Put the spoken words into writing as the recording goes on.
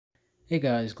Hey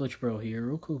guys, Glitch Bro here.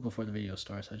 Real quick before the video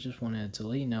starts, I just wanted to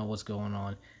let you know what's going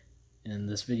on in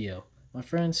this video. My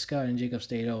friends Scott and Jacob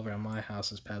stayed over at my house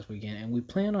this past weekend, and we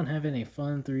planned on having a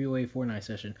fun 3-way Fortnite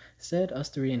session. Instead, us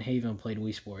three and Hayven played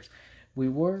Wii Sports. We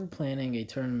were planning a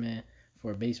tournament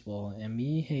for baseball, and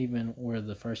me and Hayven were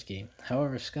the first game.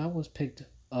 However, Scott was picked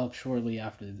up shortly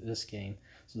after this game,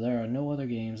 so there are no other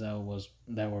games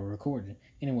that were recorded.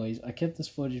 Anyways, I kept this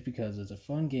footage because it's a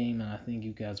fun game and I think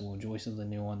you guys will enjoy something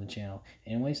new on the channel.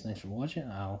 Anyways, thanks for watching.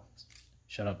 I'll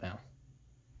shut up now.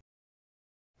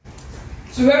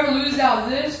 So whoever loses out of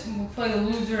this will play the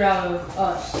loser out of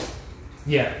us.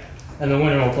 Yeah, and the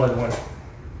winner will play the winner.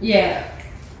 Yeah.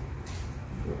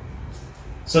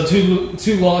 So two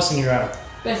lost and you're out.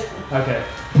 Basically. Okay.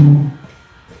 2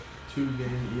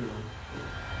 game Elam.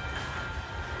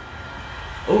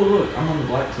 Oh look, I'm on the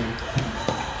black team.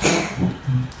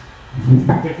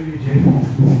 Good for you, Jake.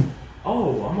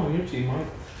 Oh, I'm on your team, Mike.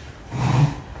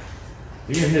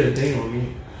 You're gonna hit a ding on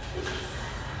me.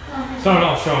 Starting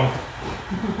off strong.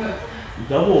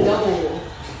 Double.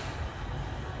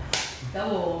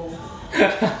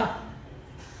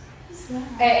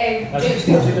 Hey,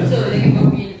 Jacob, so they can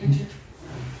vote me in the picture.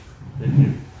 Thank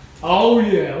you. Oh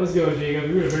yeah, let's go, Jacob.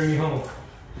 You're gonna bring me home.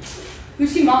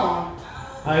 Who's Team Mom?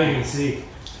 I didn't even see.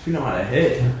 If you know how to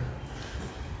hit.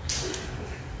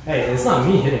 Hey, it's not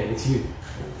me hitting, it's you.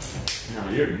 No,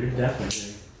 you're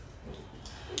definitely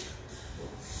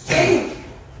Hey! hitting.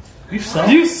 You suck.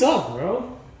 You suck,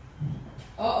 bro.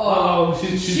 Uh-oh.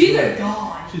 She's a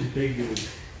god. She's big dude.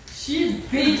 She's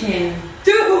big cannon.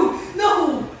 Dude,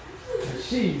 no!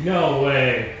 No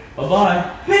way.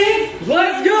 Bye-bye. Big!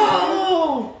 Let's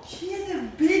go! She is a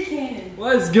big cannon.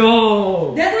 Let's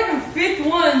go! That's like her 5th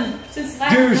one since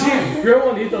last time.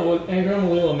 Grandma Nita and Grandma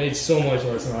Lila made so much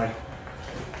last night.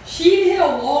 She hit a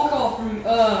walk-off from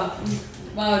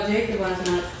Jacob last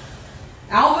night.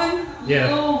 Alvin, Yeah.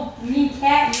 you little mean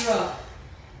cat, you're up.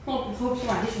 Hope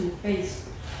somebody hits you in the face.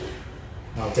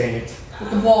 Oh, dang it. With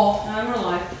the ball. Not in real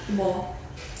life. The ball.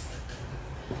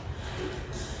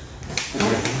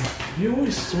 You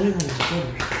always swing on the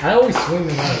shoulder. I always swing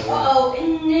them out of the way. Uh-oh,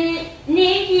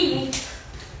 Nikki.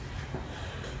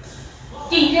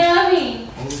 Keep me.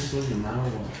 Always swing no matter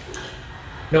what.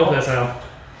 Nope, that's out.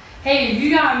 Hey, if you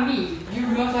got me, you're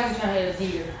most likely trying to hit a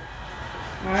Zinger.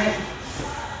 Alright?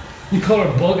 You called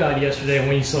her bug-eyed yesterday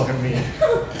when you saw her meet.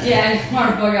 Yeah, it's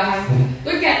smart bug eyes.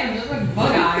 Look at them, just like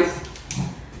bug eyes.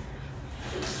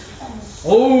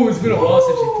 Oh, it's been a while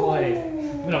since she played.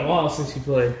 It's been a while since she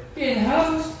played. Getting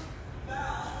hosed.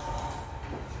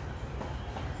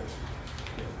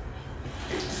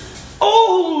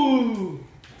 Oh!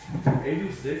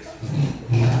 86.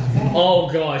 Oh. Oh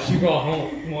gosh, she brought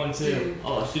home one too. Dude,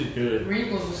 Oh, she's good.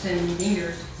 Wrinkles will send me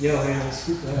fingers. Yo, man,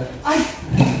 scoop that.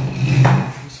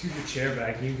 You scoop your chair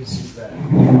back, you can scoop that.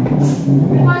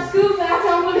 If I scoop back,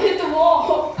 I'm gonna hit the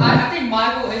wall. I think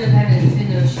Michael ended up having a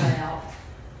Nintendo shutout.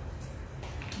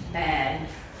 Bad.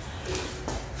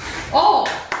 Oh!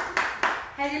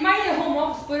 Has anybody hit a home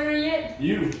run for Splitter yet?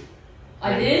 You.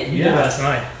 I did? You did last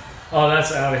night. Oh,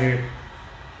 that's out of here.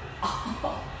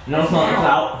 No, it's not. It's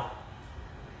out.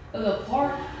 The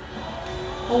park.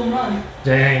 Home run.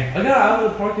 Dang. I got out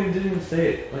of the park and didn't even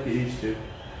say it like it used to.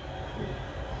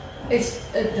 It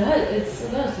does,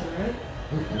 right?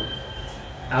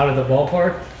 Out of the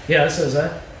ballpark? Yeah, it says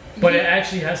that. But it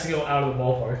actually has to go out of the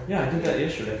ballpark. Yeah, I did that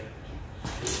yesterday.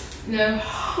 No.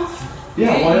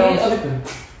 Yeah, why y'all sleeping?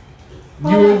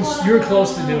 You were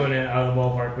close to doing it out of the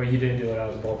ballpark, but you didn't do it out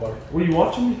of the ballpark. Were you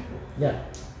watching me? Yeah.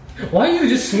 Why are you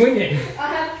just swinging?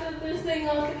 I have to put this thing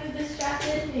on because it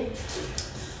distracted me.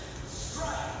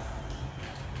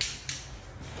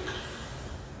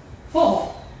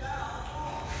 Oh.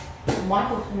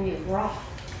 Michael's gonna get rocked.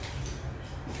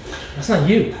 That's not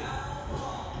you.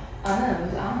 I know,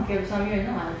 I don't care if it's on you or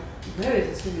not. There is,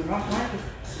 it's gonna be rock Michael.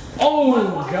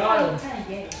 Oh, God. It's kind of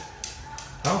gay.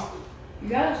 Huh? You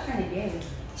guys are kind of gay.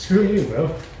 Screw you,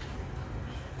 bro.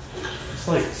 It's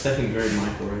like 2nd grade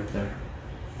Michael right there.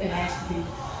 It has to be.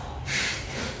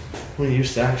 When he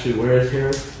used to actually wear his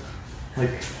hair.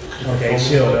 Like. Okay,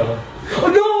 chill, though. Oh,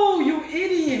 no, you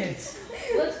idiot!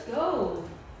 Let's go.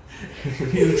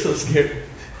 He looks so scared.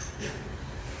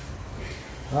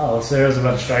 Oh, Sarah's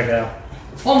about to strike out.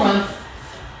 Home run.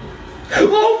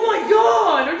 Oh my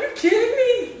God! Are you kidding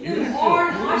me? Them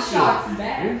hard hot shots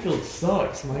back. Infield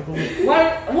sucks, Michael.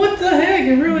 What the heck?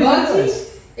 It really does.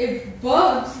 Bugsy? If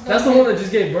Bugs. That's the one that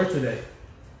just gave birth today.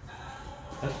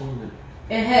 That's one that.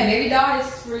 And hey, baby doll, this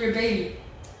is for your baby.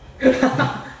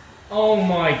 Oh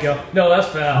my God. No, that's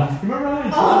foul. Remember how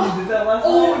many times you did that last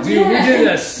night? Dude, we did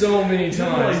that so many You did it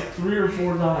times. like 3 or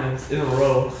 4 times in a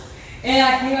row. And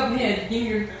I came up here,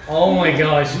 finger. Oh my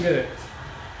gosh, you got it.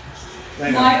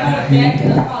 Michael, that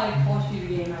could have probably cost you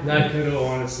the game. That could have,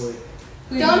 honestly.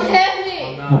 Please Don't hit me!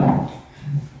 I'm not.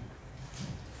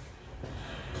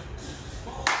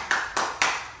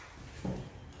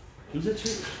 Who's that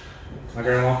chick? My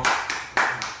grandma.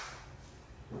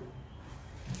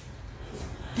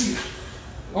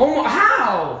 Oh my,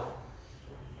 how?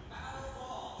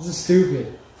 This is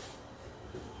stupid.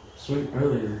 Sweet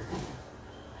earlier.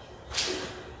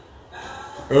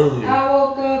 Earlier. I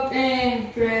woke up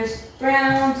in Chris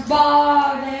Brown's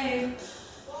body.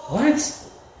 What?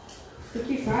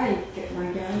 Freaky Friday, get my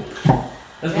guy.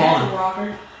 That's A gone.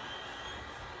 rocker.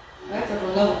 That's up a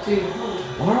level 2.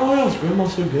 Why are all y'all's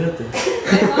grandmas so good at this?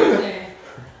 That's what I'm saying.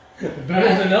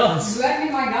 Better than us. You act me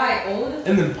my guy old?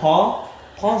 And then Paul.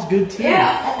 Paul's good too.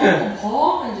 Yeah, Uncle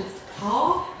Paul and just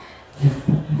Paul.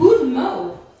 Who's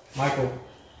Mo? Michael.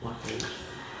 Okay.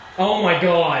 Oh my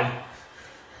god.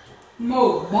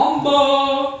 Mo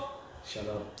Bamba. Shut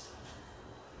up.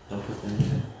 Don't put that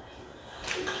in.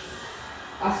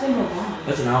 I said Mo Bamba.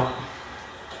 That's an out.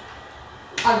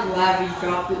 I'm glad we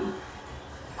dropped it.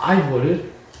 I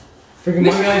wouldn't. Freaking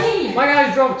Mr. Clean. my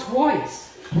guys dropped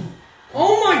twice.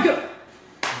 Oh my god.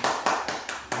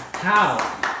 How?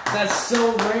 That's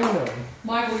so random.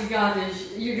 Michael, you got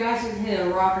this. You guys can hit a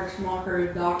rocker,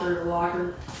 smoker, doctor,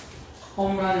 locker,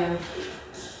 home run, and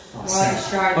Sam.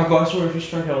 strike. Uncle, I swear if you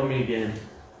strike out with me again.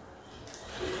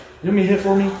 You want me to hit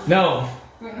for me? No.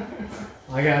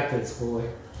 I got this, boy.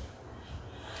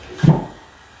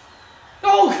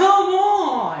 Oh, come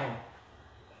on!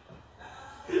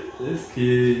 This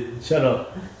kid. Shut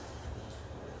up.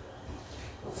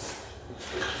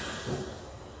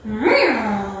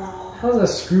 How's that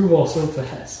screwball so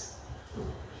fast?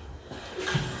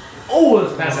 Oh,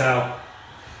 That's out.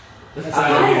 That's That's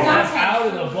out. out. How do you That's guys out have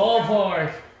of the so much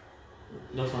ballpark.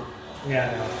 That's not.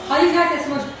 Yeah, no. How do you guys have so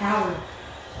much power?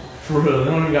 For real, they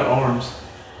don't even got arms.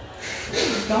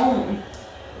 Don't.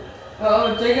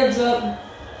 Oh, Jacob's up.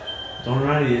 Don't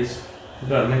right he is. We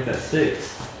gotta make that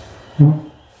 6.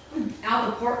 Out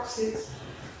the park 6.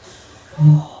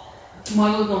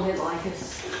 Michael's gonna hit like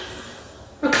us.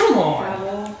 Oh, come on.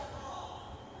 Travel.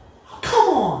 Come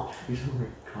on! You should remember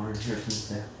Connor and Harrison's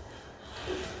there.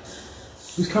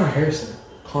 Who's Connor Harrison?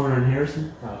 Connor and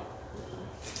Harrison? Oh.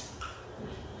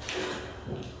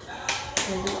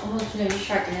 I'm gonna let you know you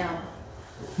strike now.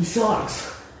 He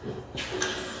sucks.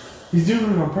 He's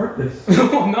doing it on purpose.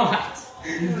 No, I'm not.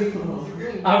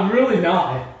 I'm really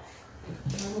not.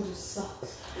 Michael just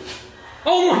sucks.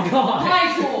 Oh my god.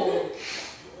 Michael!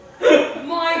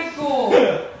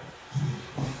 Michael!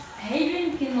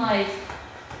 Hayven can like.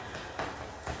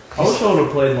 I wish I would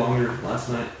have played longer last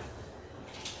night.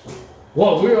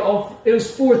 Whoa, we were all. It was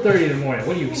 4:30 in the morning.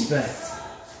 What do you expect?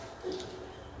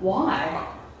 Why?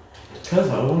 Because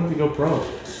I wanted to go pro.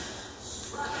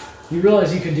 You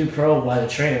realize you could do pro by the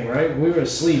training, right? We were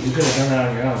asleep. You could have done that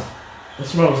on your own.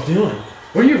 That's what I was doing.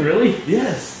 Were you really?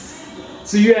 Yes.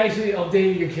 So you actually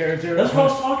updated your character? That's what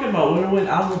I was talking about when I went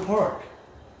out of the park.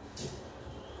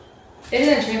 It's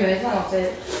in a train mode, it's not gonna say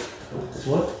it. It's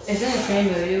what? It's in a train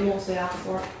mode, it won't say out the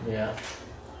park. Yeah.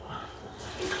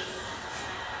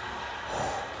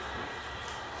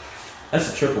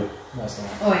 That's a triple. That's not.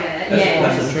 Oh yeah, That's- yeah.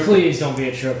 that's a triple. Please don't be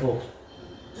a triple.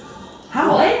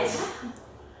 How? What?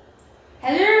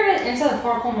 Have you ever been inside the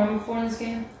park home run before in this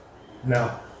game?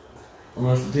 No.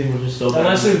 Unless the team was just so bad.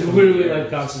 Unless it literally like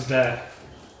bounces back.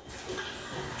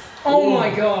 Oh Whoa. my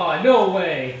god, no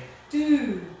way.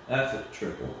 Dude. That's a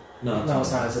triple. No, No,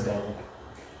 it's not. It's a double.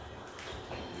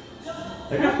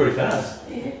 They got pretty fast.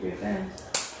 It hit pretty fast.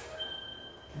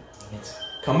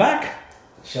 Come back.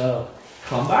 Shut up.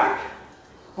 Come back.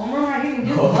 Home run right here can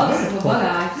get the bugs, the bug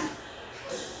eyes.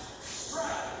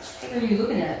 What are you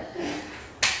looking at?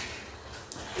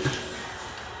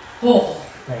 Oh.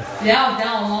 Thank God. That was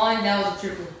down the line, that was a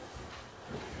triple.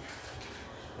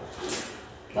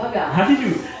 Bug eye. How did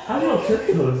you flip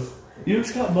those? You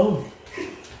just got both.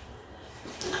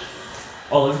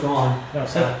 Oh, it's gone. No,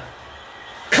 it's not.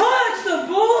 Catch the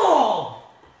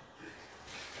ball!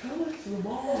 Collect the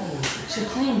ball.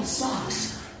 Clean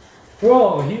sucks.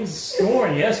 Bro, he was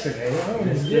scoring yesterday. What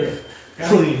are you doing?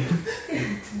 Clean.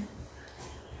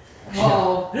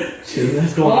 Uh-oh. Shit,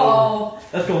 that's going on. Uh-oh.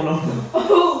 That's going on.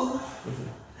 Oh.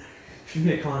 If you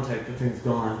make contact, the thing's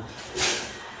gone.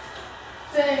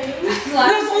 Dang.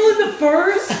 That's only the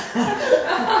first?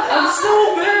 I'm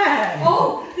so mad!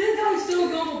 Oh, this guy's still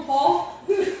going for Paul.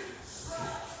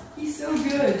 He's so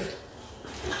good.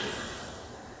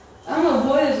 I don't know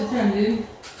what is with him, dude.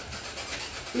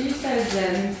 He just said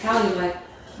that mentality like,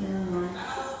 never mind.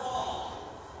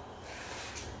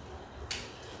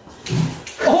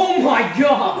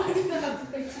 god!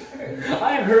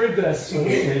 I heard that so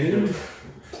dude.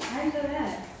 How do you know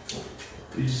that?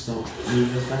 You just don't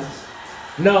move as fast.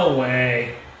 No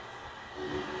way.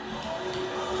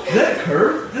 Did that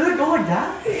curve? Did it go like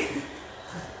that?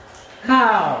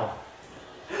 How?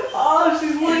 Oh,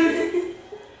 she's winning.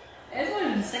 It's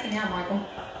only the second half, Michael.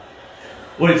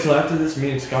 Wait, so after this,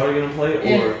 me and Scott are gonna play,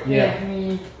 or Yeah. I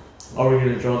mean, are we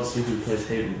gonna draw to see who plays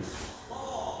Hayden?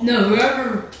 no,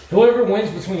 whoever. Whoever wins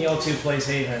between y'all two plays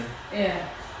Hayven. Yeah.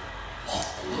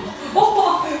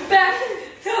 Oh, back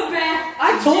to back.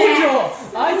 I told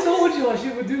jacks. y'all! I told you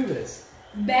she would do this.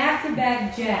 Back to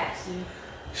back jacks.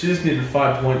 She just needed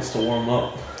 5 points to warm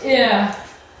up. Yeah.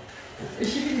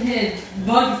 She can hit.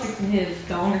 Bugsy can hit his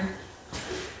donor.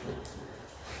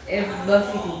 If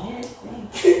Bugsy can hit,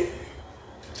 thanks.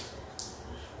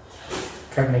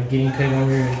 Pregnant guinea pig, one of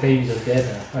your babies are dead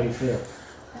now. How do you feel?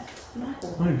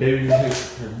 Michael. How many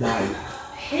babies have died?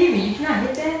 Hayden, you cannot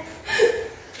hit that?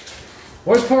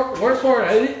 Worst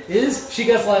part is she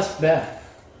got last bat.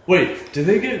 Wait,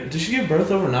 did she give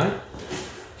birth overnight?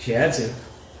 She had to.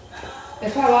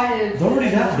 That's probably why it. They're already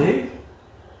that big?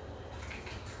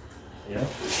 Yeah.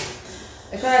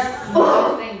 That's why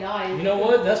the thing died. You know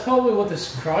what? That's probably what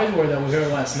the cries were that we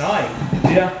heard last night.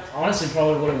 Yeah. Honestly,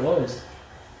 probably what it was.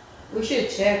 We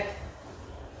should check.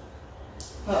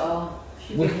 Uh-oh.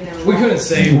 She We couldn't have couldn't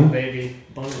save the baby.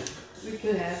 We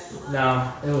could have.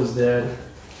 No, it was dead.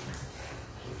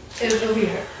 It was over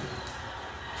here.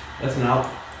 That's an out.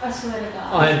 I swear to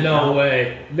God. I no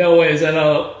way. No way is that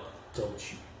a...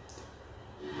 Don't you...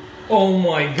 Oh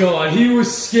my god, he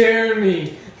was scaring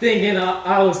me. Thinking,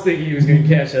 I was thinking he was gonna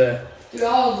catch that. Dude,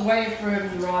 I was waiting for him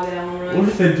to rob it on the What run.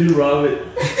 if they do rob it?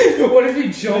 What if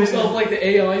he jumps up like the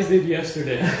AIs did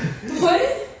yesterday? What?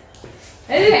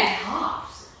 They did that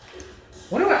hops.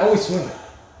 Why do I always swim it?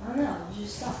 I don't know.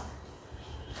 Just stop.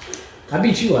 I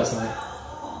beat you last night.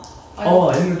 Oh,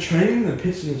 in the training, the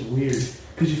pitching is weird.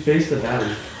 Because you face the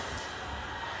batter.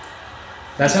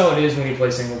 That's how it is when you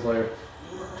play single player.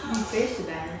 You face the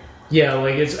batter. Yeah,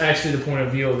 like it's actually the point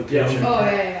of view of the pitcher. Yeah. Oh,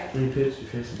 yeah. When you pitch, you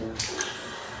face the batter.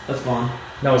 That's fun.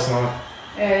 No, it's not.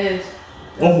 Yeah, it is.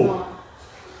 Oh.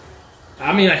 That's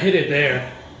I mean, I hit it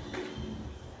there.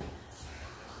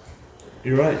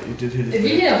 You're right, you did hit it. If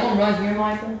you hit a home run here,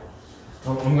 Michael.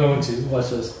 I'm going to.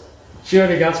 Watch this. She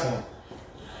already got one.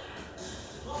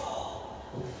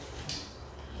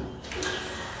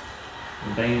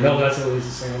 Bang. No, that's at least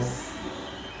a single.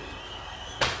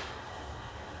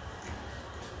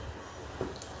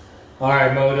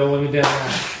 Alright, Mo, don't let me down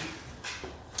now.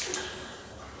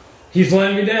 He's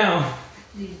letting me down.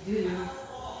 These dudes.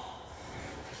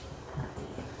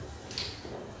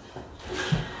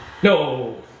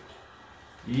 No.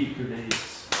 Eat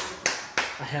grenades.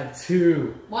 I have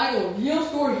two. Michael, if you don't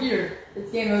score here,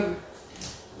 it's game over.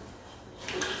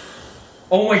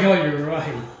 Oh my god, you're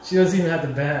right. She doesn't even have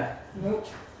the bat. Nope.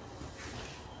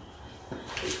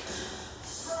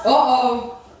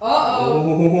 Uh-oh. Uh-oh.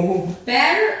 Oh.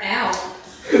 Batter out.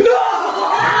 No!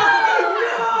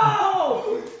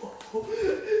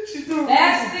 She threw.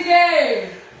 That's the game.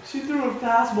 She threw a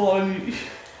fastball on you.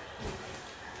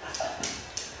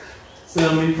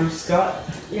 So me for Scott.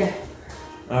 Yeah.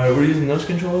 Alright, we're using those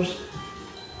controllers.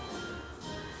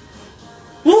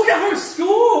 Look at her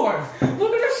score!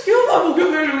 Look at her skill level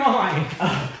compared to mine!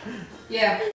 Yeah.